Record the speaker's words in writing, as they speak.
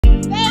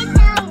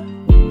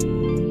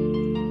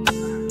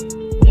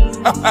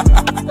You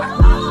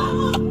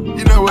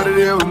know what it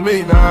is with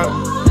me, dog.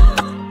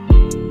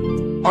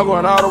 I'm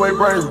going all the way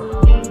crazy.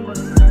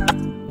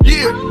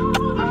 Yeah.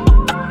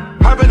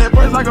 Hop in that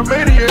place like a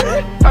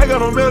maniac. I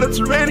got on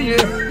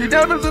Mediterranean. The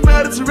diamonds are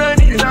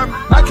Mediterranean.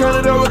 I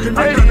counted over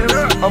Canadian.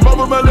 I'm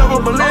over my level,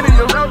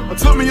 Millennium. I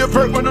took me a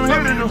perk when I'm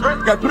hitting them.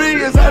 Got 3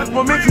 years out of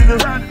momentum.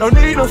 Don't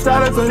need no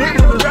silence or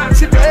hitting them.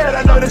 She bad,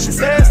 I know that she's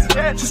sassy.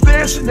 She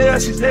stays Chanel,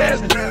 she's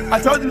nasty. I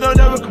told you don't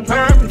never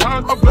compare me.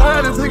 I'm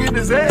blind and thinking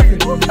this agony.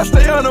 I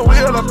stay on the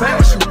wheel, I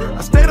pass you.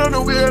 I stayed on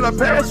the wheel, I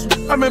pass you.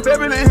 I'm in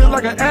Beverly Hills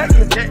like an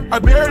actor. I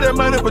bury that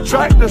money for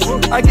tractors.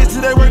 I get to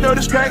that work, no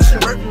distraction.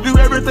 Do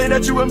everything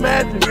that you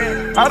imagine.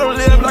 I don't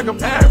live like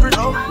I'm average.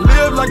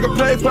 Live like I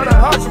play for the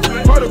Hawks.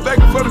 Quarterback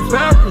for the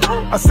Falcons.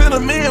 I send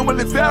them in with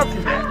the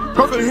Falcons.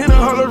 Coca hit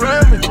all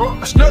around me.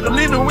 I snuck the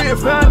lean and win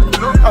family.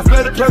 I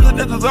fled the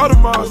presidential's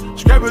Audemars.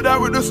 Scrap it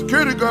out with the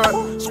security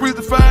guard. Squeeze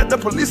the fire, the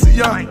police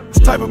yacht.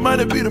 This type of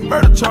money be the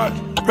murder charge.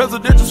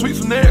 Presidential suites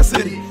from their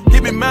city.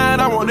 Give me mine,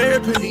 I want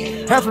every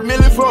penny.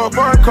 $500,000 for a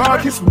bar car.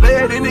 Get some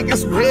lead in it, get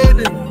some head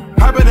in it.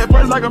 Hop in that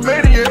place like a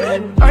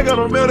maniac. I got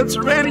on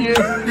Mediterranean.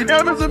 The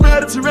diamonds are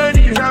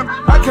Mediterranean.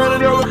 I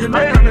counted over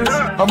Canadian.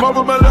 I'm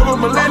over my level,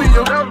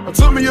 Millennium. I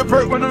took me a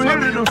perk when I'm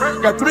hitting them.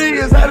 Got 3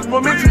 years out of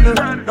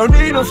momentum. Don't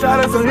need no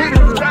silence or hitting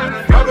them.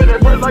 Hop in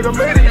that place like a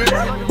maniac.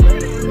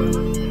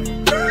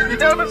 The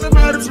diamonds are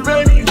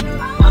Mediterranean.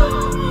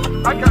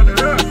 I counted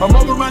up. I'm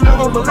over my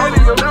level,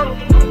 Millennium.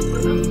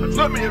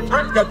 Took me a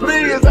perk. Got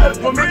 3 years out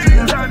of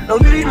momentum.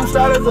 Don't need no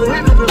silence or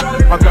hitting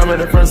them. I'm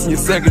coming in first and you're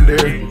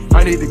secondary.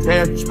 I need the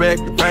cash,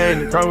 respect, the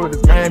pain, the come with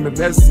this game if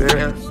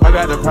necessary. I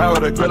got the power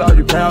to kill all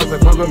you pals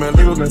and put them in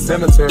legals and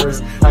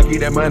cemeteries. I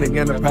keep that money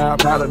in the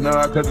pile of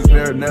nut cause it's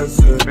very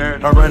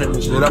necessary. I'm running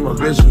this shit, I'm a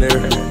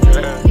visionary.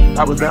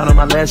 I was down on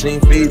my last, you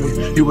ain't feed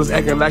me. You was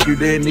acting like you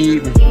didn't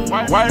need me.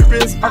 White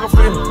wrist, I can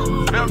feel it.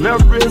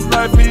 Left wrist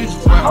like peaches.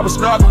 I was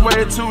starving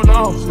way too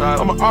long.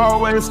 I'ma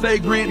always stay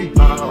greedy.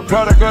 A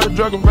product of the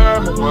drug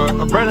environment.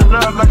 I'm burning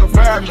up like a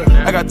fireman.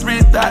 I got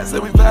 3 thoughts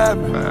that we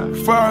vibing.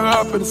 Far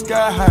up in the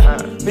sky high.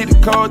 Need a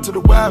code to the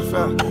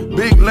Wi-Fi.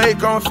 Big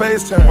lake on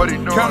FaceTime.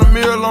 Count a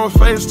meal on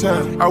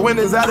FaceTime. I went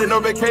out in no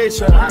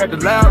vacation. Got the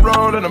loud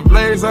road and I'm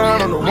blazing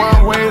on the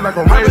one way like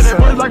a racer.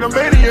 Like a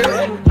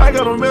maniac. I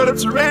got on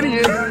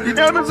Mediterranean. The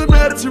diamonds are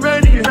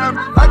Mediterranean.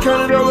 I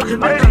counted over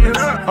Canadian.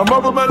 I'm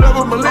over my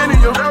level,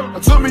 Millennium. I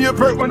took me a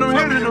perk when I'm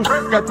hitting them.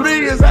 Got 3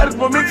 years out of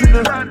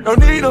momentum. Don't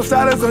need no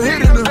silence or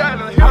hitting them.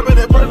 I'm in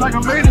that perk like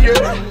a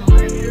maniac.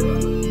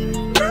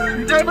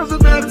 The diamonds are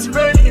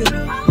Mediterranean.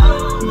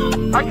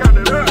 I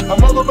counted up.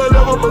 I'm over my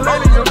level,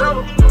 Millennium.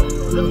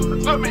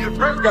 Took me a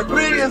perk. Got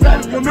 3 years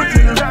out of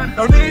momentum.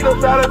 Don't need no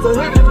silence or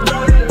hitting them.